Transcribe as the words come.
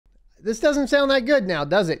this doesn't sound that good now,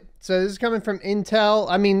 does it? So this is coming from Intel.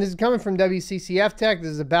 I mean, this is coming from WCCF Tech.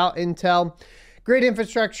 This is about Intel. Grid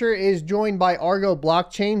infrastructure is joined by Argo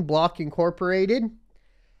Blockchain, Block Incorporated,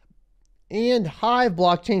 and Hive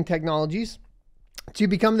Blockchain Technologies to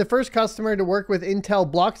become the first customer to work with Intel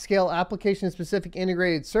Block-Scale Application-Specific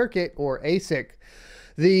Integrated Circuit, or ASIC.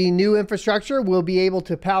 The new infrastructure will be able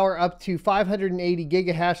to power up to 580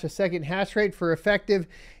 gigahash a second hash rate for effective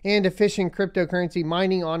and efficient cryptocurrency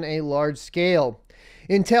mining on a large scale.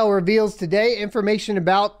 Intel reveals today information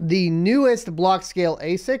about the newest block-scale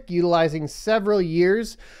ASIC utilizing several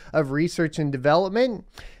years of research and development.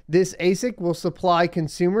 This ASIC will supply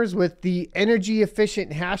consumers with the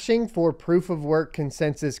energy-efficient hashing for proof-of-work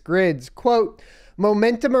consensus grids. Quote,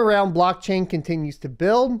 momentum around blockchain continues to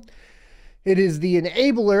build. It is the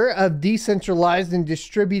enabler of decentralized and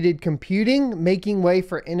distributed computing, making way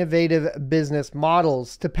for innovative business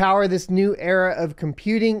models. To power this new era of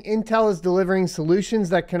computing, Intel is delivering solutions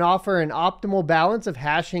that can offer an optimal balance of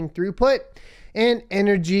hashing throughput and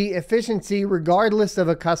energy efficiency regardless of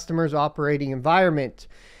a customer's operating environment.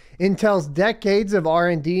 Intel's decades of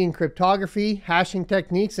R&D in cryptography, hashing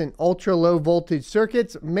techniques, and ultra-low voltage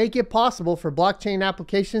circuits make it possible for blockchain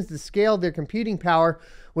applications to scale their computing power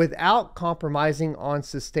without compromising on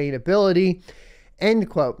sustainability. End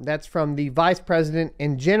quote. That's from the Vice President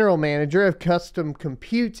and General Manager of Custom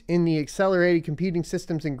Compute in the Accelerated Computing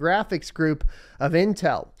Systems and Graphics Group of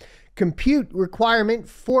Intel. Compute requirement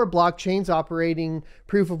for blockchains operating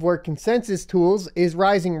proof-of-work consensus tools is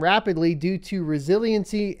rising rapidly due to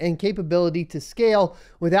resiliency and capability to scale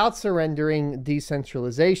without surrendering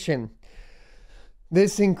decentralization.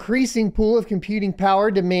 This increasing pool of computing power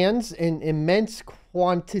demands an immense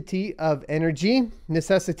quantity of energy,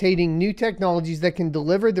 necessitating new technologies that can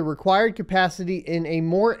deliver the required capacity in a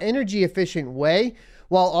more energy-efficient way,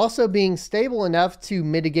 while also being stable enough to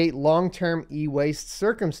mitigate long-term e-waste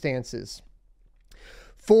circumstances.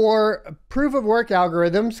 For proof-of-work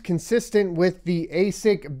algorithms consistent with the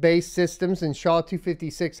ASIC-based systems and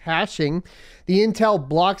SHA-256 hashing, the Intel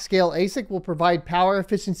block-scale ASIC will provide power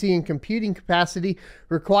efficiency and computing capacity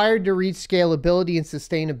required to reach scalability and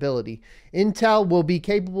sustainability. Intel will be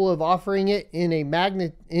capable of offering it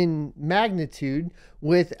in magnitude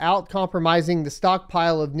without compromising the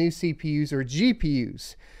stockpile of new CPUs or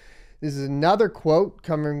GPUs. This is another quote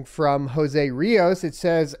coming from Jose Rios. It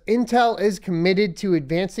says, Intel is committed to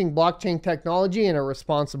advancing blockchain technology in a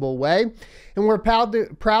responsible way, and we're proud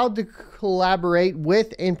to collaborate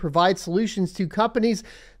with and provide solutions to companies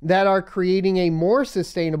that are creating a more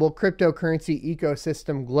sustainable cryptocurrency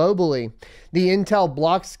ecosystem globally. The Intel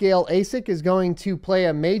block-scale ASIC is going to play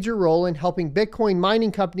a major role in helping Bitcoin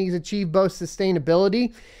mining companies achieve both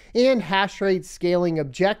sustainability and hash rate scaling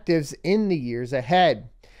objectives in the years ahead.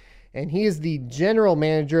 And he is the General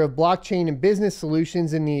Manager of Blockchain and Business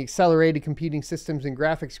Solutions in the Accelerated Computing Systems and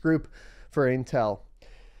Graphics Group for Intel.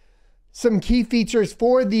 Some key features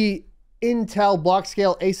for the Intel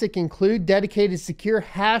block-scale ASIC include dedicated secure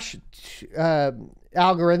hash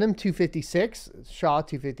algorithm 256,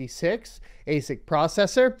 SHA-256 ASIC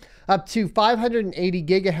processor, up to 580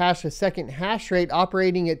 gigahash a second hash rate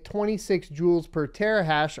operating at 26 joules per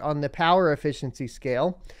terahash on the power efficiency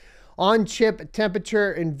scale. On-chip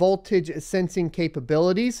temperature and voltage sensing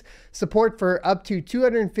capabilities, support for up to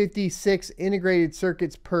 256 integrated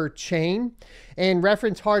circuits per chain, and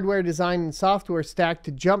reference hardware design and software stack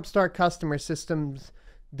to jumpstart customer systems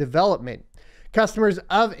development. Customers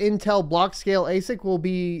of Intel block-scale ASIC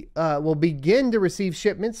will begin to receive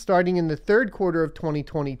shipments starting in the third quarter of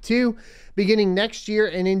 2022. Beginning next year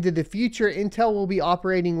and into the future, Intel will be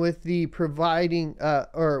operating with providing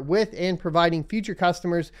future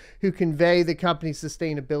customers who convey the company's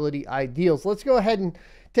sustainability ideals. Let's go ahead and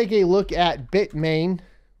take a look at Bitmain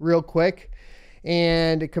real quick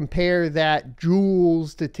and compare that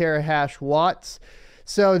joules to terahash watts.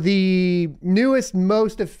 So the newest,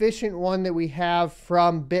 most efficient one that we have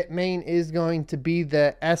from Bitmain is going to be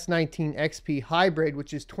the S19 XP Hybrid,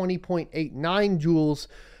 which is 20.89 joules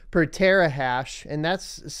per terahash. And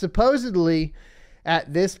that's supposedly,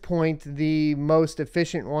 at this point, the most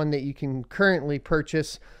efficient one that you can currently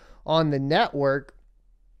purchase on the network.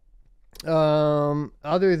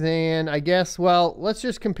 Other than, I guess, well, let's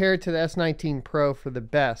just compare it to the S19 Pro for the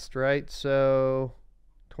best, right? So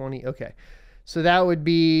 20, okay. So that would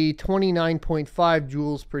be 29.5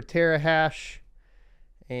 joules per terahash.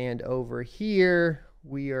 And over here,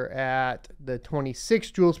 we are at the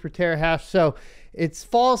 26 joules per terahash. So it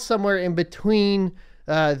falls somewhere in between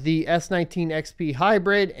the S19 XP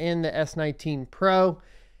Hybrid and the S19 Pro.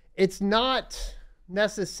 It's not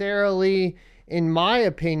necessarily in my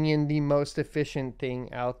opinion, the most efficient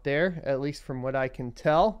thing out there, at least from what I can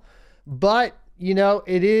tell. But, you know,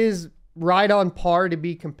 it is right on par to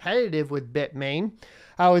be competitive with Bitmain.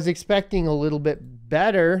 I was expecting a little bit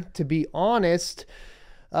better, to be honest,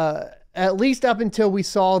 at least up until we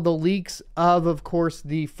saw the leaks of course,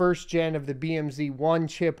 the first gen of the BMZ1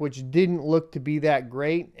 chip, which didn't look to be that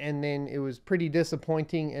great. And then it was pretty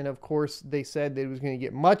disappointing. And of course, they said that it was going to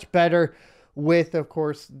get much better with, of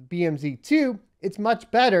course, BMZ2. It's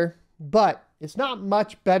much better, but it's not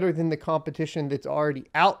much better than the competition that's already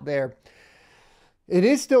out there. It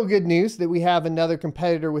is still good news that we have another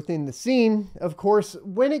competitor within the scene. Of course,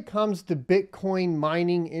 when it comes to Bitcoin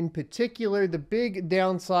mining in particular, the big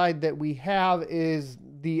downside that we have is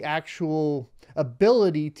the actual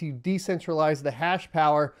ability to decentralize the hash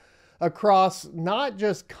power across not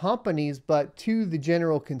just companies, but to the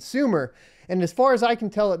general consumer. And as far as I can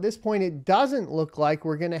tell at this point, it doesn't look like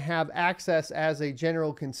we're going to have access as a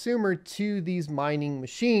general consumer to these mining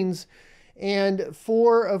machines. And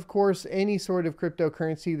for, of course, any sort of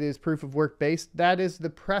cryptocurrency that is proof of work based, that is the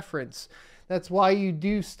preference. That's why you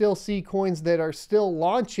do still see coins that are still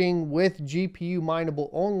launching with GPU mineable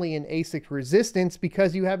only and ASIC resistance,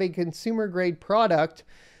 because you have a consumer grade product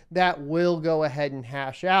that will go ahead and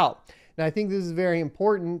hash out. And I think this is very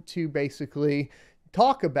important to basically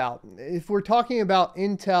talk about. If we're talking about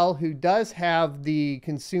Intel, who does have the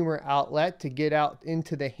consumer outlet to get out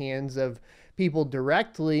into the hands of people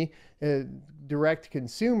directly, direct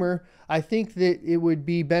consumer, I think that it would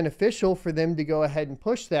be beneficial for them to go ahead and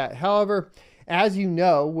push that. However, as you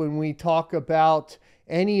know, when we talk about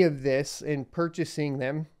any of this and purchasing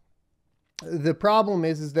them, the problem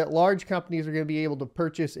is that large companies are going to be able to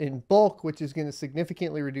purchase in bulk, which is going to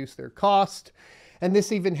significantly reduce their cost. And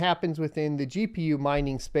this even happens within the GPU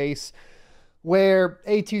mining space, where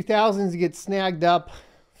A2000s get snagged up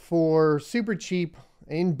for super cheap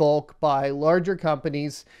in bulk by larger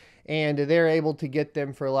companies, and they're able to get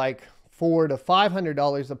them for like $400 to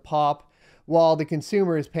 $500 a pop, while the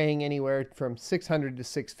consumer is paying anywhere from $600 to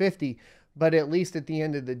 $650. But at least at the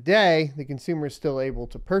end of the day, the consumer is still able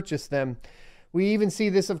to purchase them. We even see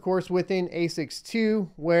this, of course, within ASICs too,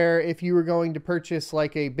 where if you were going to purchase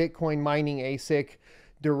like a Bitcoin mining ASIC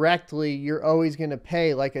directly, you're always going to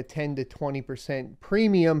pay like a 10 to 20%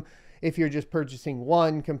 premium if you're just purchasing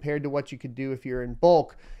one compared to what you could do if you're in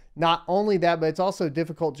bulk. Not only that, but it's also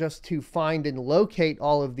difficult just to find and locate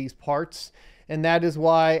all of these parts. And that is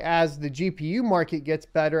why, as the GPU market gets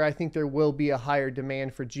better, I think there will be a higher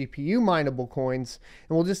demand for GPU mineable coins.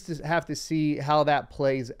 And we'll just have to see how that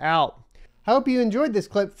plays out. I hope you enjoyed this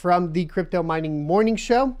clip from the Crypto Mining Morning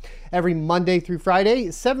Show every Monday through Friday,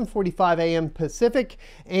 7:45 a.m. Pacific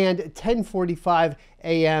and 10:45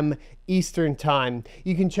 a.m. Eastern Time.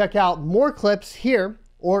 You can check out more clips here,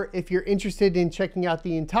 or if you're interested in checking out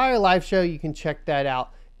the entire live show, you can check that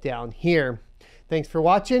out down here. Thanks for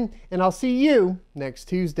watching, and I'll see you next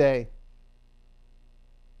Tuesday.